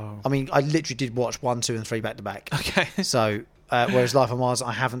 Wow. I mean, I literally did watch 1, 2 and 3 back to back. Okay. So, whereas Life on Mars,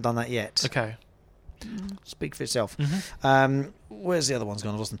 I haven't done that yet. Okay. Speak for itself. Where's the other ones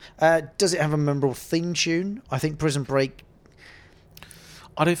gone? I lost them. Does it have a memorable theme tune? I think Prison Break...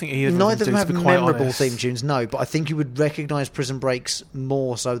 I don't think either Neither of them have memorable honest. theme tunes, no, but I think you would recognise Prison Breaks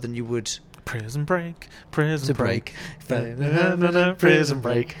more so than you would... Prison Break, Prison Break. Prison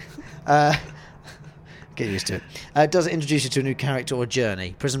Break. Get used to it. Does it introduce you to a new character or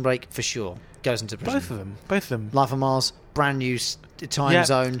journey? Prison Break, for sure. Goes into prison. Both of them. Life on Mars, brand new time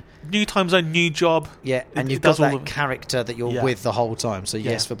zone. New time zone, new job. Yeah, and you've got that character that you're with the whole time, so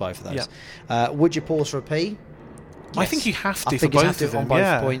yes for both of those. Would you pause for a pee? Yes. I think you have to I think for you both have to of them. on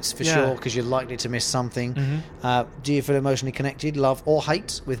both points for sure, because you're likely to miss something. Do you feel emotionally connected, love or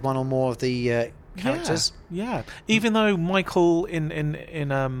hate with one or more of the characters? Yeah. Even though Michael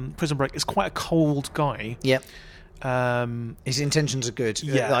in Prison Break is quite a cold guy. Yep. His intentions are good.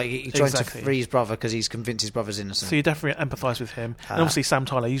 Like he's trying to free his brother because he's convinced his brother's innocent. So you definitely empathise with him. And obviously Sam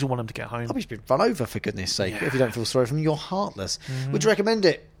Tyler, you just want him to get home. He's been run over, for goodness sake. If you don't feel sorry for him, you're heartless. Would you recommend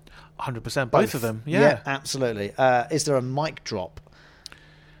it? 100%. Both of them. Yeah, absolutely. Is there a mic drop?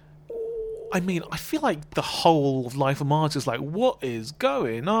 I mean, I feel like the whole of Life on Mars is like, what is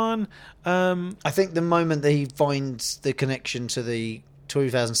going on? I think the moment that he finds the connection to the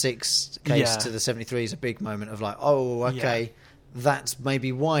 2006 case to the 73 is a big moment of like, oh, okay, that's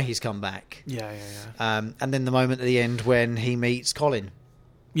maybe why he's come back. Yeah. And then the moment at the end when he meets Colin.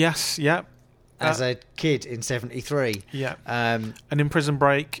 Yes, yeah. As a kid in 73. Yeah. And in Prison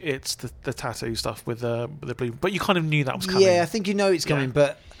Break, it's the tattoo stuff with the blue. But you kind of knew that was coming. Yeah, I think you know it's coming,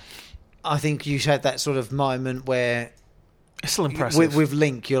 but I think you had that sort of moment where... It's still impressive. With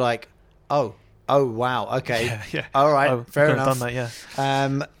Link, you're like, oh, wow, okay. Yeah. All right, fair enough. Done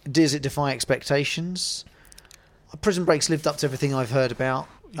that, does it defy expectations? Prison Break's lived up to everything I've heard about.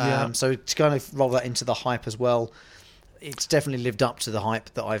 So to kind of roll that into the hype as well, it's definitely lived up to the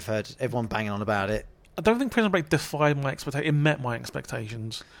hype that I've heard everyone banging on about it. I don't think Prison Break defied my expectations. It met my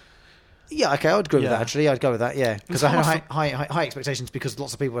expectations. Yeah, okay, I'd agree with that, actually. I'd go with that, yeah. Because I had high expectations because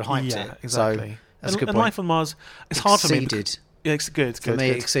lots of people had hyped it. Exactly. So that's a good point. Life on Mars, it's hard for me. Yeah, it's good. For me,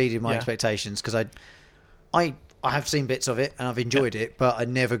 it exceeded my expectations because I have seen bits of it and I've enjoyed it, but I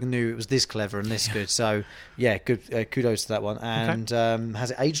never knew it was this clever and this good. So, yeah, good. Kudos to that one. And has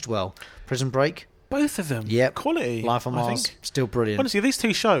it aged well? Prison Break? Both of them. Yep. Quality. Life on Mars, still brilliant. Honestly, these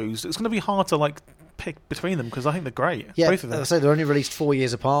two shows, it's going to be hard to pick between them because I think they're great. Yeah, both of them. So they're only released 4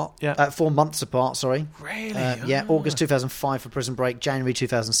 years apart. 4 months apart, sorry. Really? August 2005 for Prison Break, January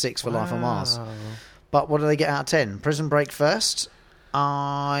 2006 for Life on Mars. But what do they get out of 10? Prison Break first.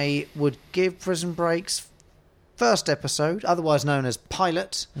 I would give Prison Break's first episode, otherwise known as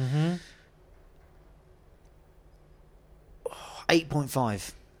Pilot,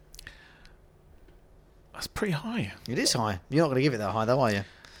 8.5. That's pretty high. It is high. You're not going to give it that high, though, are you?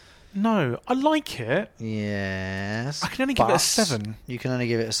 No, I like it. Yes. I can only give it a 7. You can only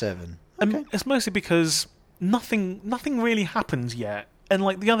give it a 7. Okay. And it's mostly because nothing really happens yet. And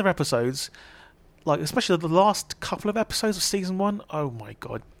the other episodes, especially the last couple of episodes of season 1, oh my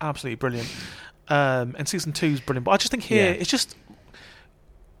god, absolutely brilliant. And season 2 is brilliant. But I just think here it's just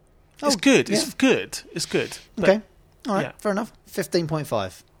it's good. Yeah. It's good. It's good. But okay. All right, Yeah. fair enough.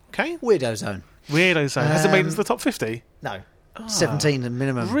 15.5. Okay. Weirdo Zone. Weirdo Zone. Has it made it into the top 50? No. 17 and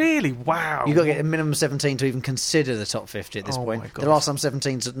minimum. Really? Wow. You've got to get a minimum of 17 to even consider the top 50 at this Oh point. my God. There are some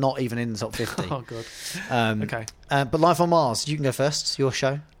 17s that are not even in the top 50. Oh, God. Okay. But Life on Mars, you can go first. Your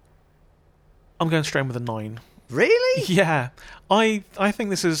show. I'm going straight in with a 9. Really? Yeah. I think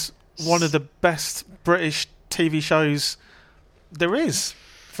this is one of the best British TV shows there is,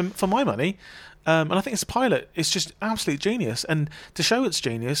 for my money. And I think it's a pilot. It's just absolute genius. And to show its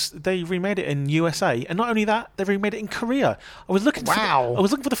genius, they remade it in USA. And not only that, they remade it in Korea. I was looking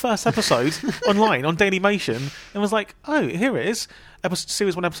for the first episode online on Dailymotion and was like, oh, here it is.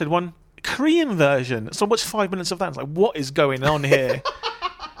 Series 1, Episode 1, Korean version. So I watched 5 minutes of that. It's like, what is going on here?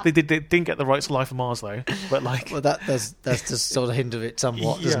 They didn't get the rights to Life on Mars, though. But well, that's just sort of hint of it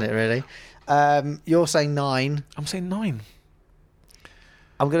somewhat, doesn't it, really? You're saying 9. I'm saying 9.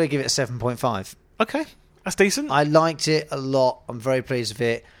 I'm going to give it a 7.5. Okay, that's decent. I liked it a lot. I'm very pleased with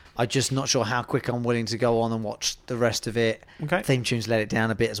it. I'm just not sure how quick I'm willing to go on and watch the rest of it. Okay. Theme tunes let it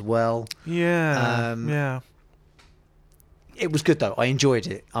down a bit as well. Yeah. Yeah. It was good, though. I enjoyed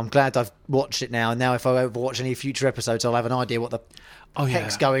it. I'm glad I've watched it now. And now if I ever watch any future episodes, I'll have an idea what the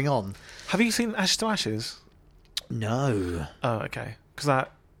heck's going on. Have you seen Ashes to Ashes? No. Oh, okay. Because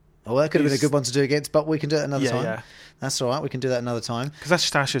that... Well, that could have been a good one to do against, but we can do it another time. Yeah. That's all right. We can do that another time. Because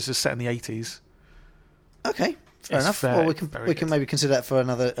Ashes to Ashes is set in the 80s. Okay, fair enough. Well, we can maybe consider that for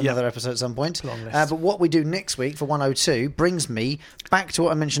another episode at some point. Long list. But what we do next week for 102 brings me back to what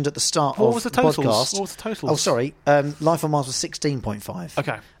I mentioned at the start What of was the the totals? podcast. What was the totals? Oh, sorry. Life on Mars was 16.5.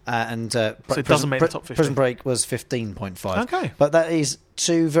 Okay. And so it doesn't make the top 50. Prison Break was 15.5. Okay. But that is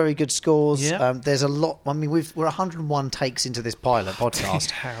 2 very good scores. Yeah. There's a lot. I mean, we're 101 takes into this pilot podcast.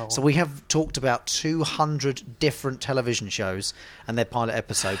 Hell. So we have talked about 200 different television shows and their pilot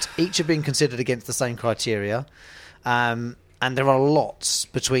episodes. Each have been considered against the same criteria. And there are lots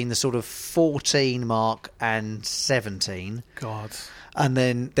between the sort of 14 mark and 17. God. And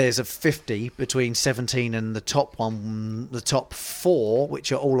then there's a 50 between 17 and the top 4,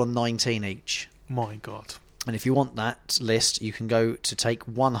 which are all on 19 each. My God. And if you want that list, you can go to Take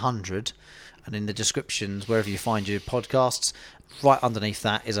 100, and in the descriptions, wherever you find your podcasts, right underneath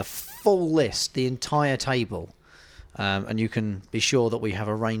that is a full list, the entire table. And you can be sure that we have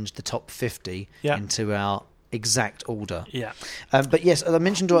arranged the top 50 into our exact order. Yeah. But yes, as I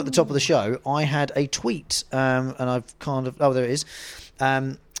mentioned right at the top of the show, I had a tweet, and I've kind of... Oh, there it is.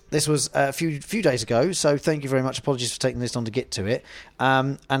 This was a few days ago, so thank you very much. Apologies for taking this on to get to it.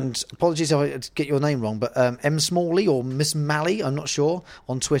 And apologies if I get your name wrong, but M. Smalley or Miss Malley, I'm not sure,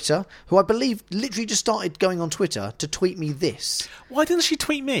 on Twitter, who I believe literally just started going on Twitter to tweet me this. Why didn't she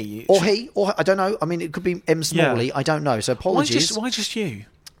tweet me? Or he, or I don't know. I mean, it could be M. Smalley. Yeah. I don't know. So apologies. Why just you?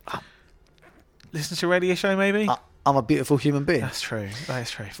 Listen to a radio show, maybe? I'm a beautiful human being. That's true. That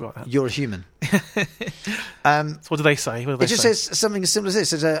is true. I forgot that. You're a human. So what do they say? It just says something as simple as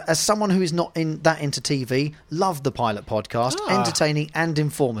this. As someone who is not into TV, love the Pilot podcast, entertaining and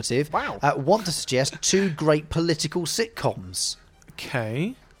informative. Wow. Want to suggest 2 great political sitcoms.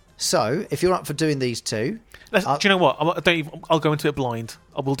 Okay. So, if you're up for doing these 2... do you know what? I'll go into it blind.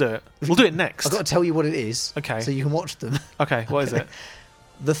 We'll do it. We'll do it next. I've got to tell you what it is. Okay. So you can watch them. Okay, what is it?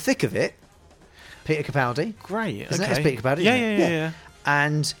 The Thick of It. Peter Capaldi. Great. Isn't it? It's Peter Capaldi, isn't it? Yeah.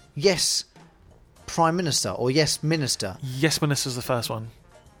 And Yes, Prime Minister, or Yes, Minister. Yes, Minister's the first one.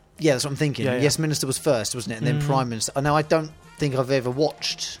 Yeah, that's what I'm thinking. Yeah. Yes, Minister was first, wasn't it? And then Prime Minister. Now, I don't think I've ever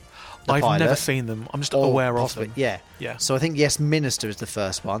watched the I've pilot. never seen them. I'm just aware of them. Yeah. So I think Yes, Minister is the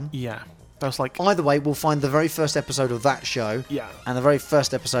first one. Yeah. That was like... Either way, we'll find the very first episode of that show and the very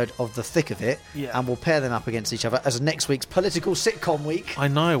first episode of The Thick of It, and we'll pair them up against each other as next week's political sitcom week. I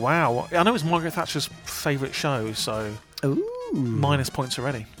know, wow. I know it's Margaret Thatcher's favourite show, so... Ooh. Minus points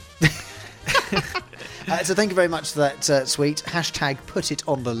already. So thank you very much for that tweet. Hashtag put it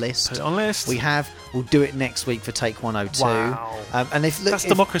on the list. Put it on the list. We'll do it next week for Take 102. Wow. And that's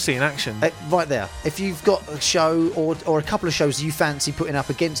democracy in action. Right there. If you've got a show or a couple of shows you fancy putting up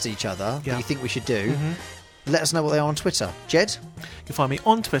against each other that you think we should do, let us know what they are on Twitter. Jed? You can find me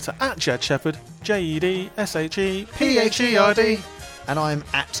on Twitter at Jed Shepherd, JEDSHEPHERD. And I'm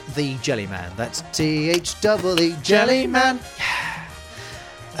at The Jellyman. That's THEE Jellyman.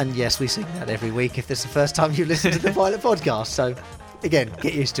 And yes, we sing that every week if this is the first time you listen to the Pilot podcast. So, again,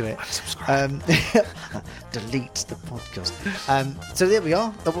 get used to it. Delete the podcast. So there we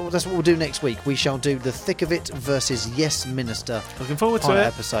are. That's what we'll do next week. We shall do The Thick of It versus Yes, Minister. Looking forward to it.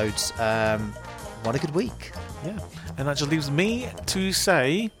 Episodes. What a good week. Yeah. And that just leaves me to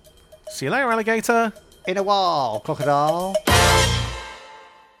say, see you later, alligator. In a while, crocodile.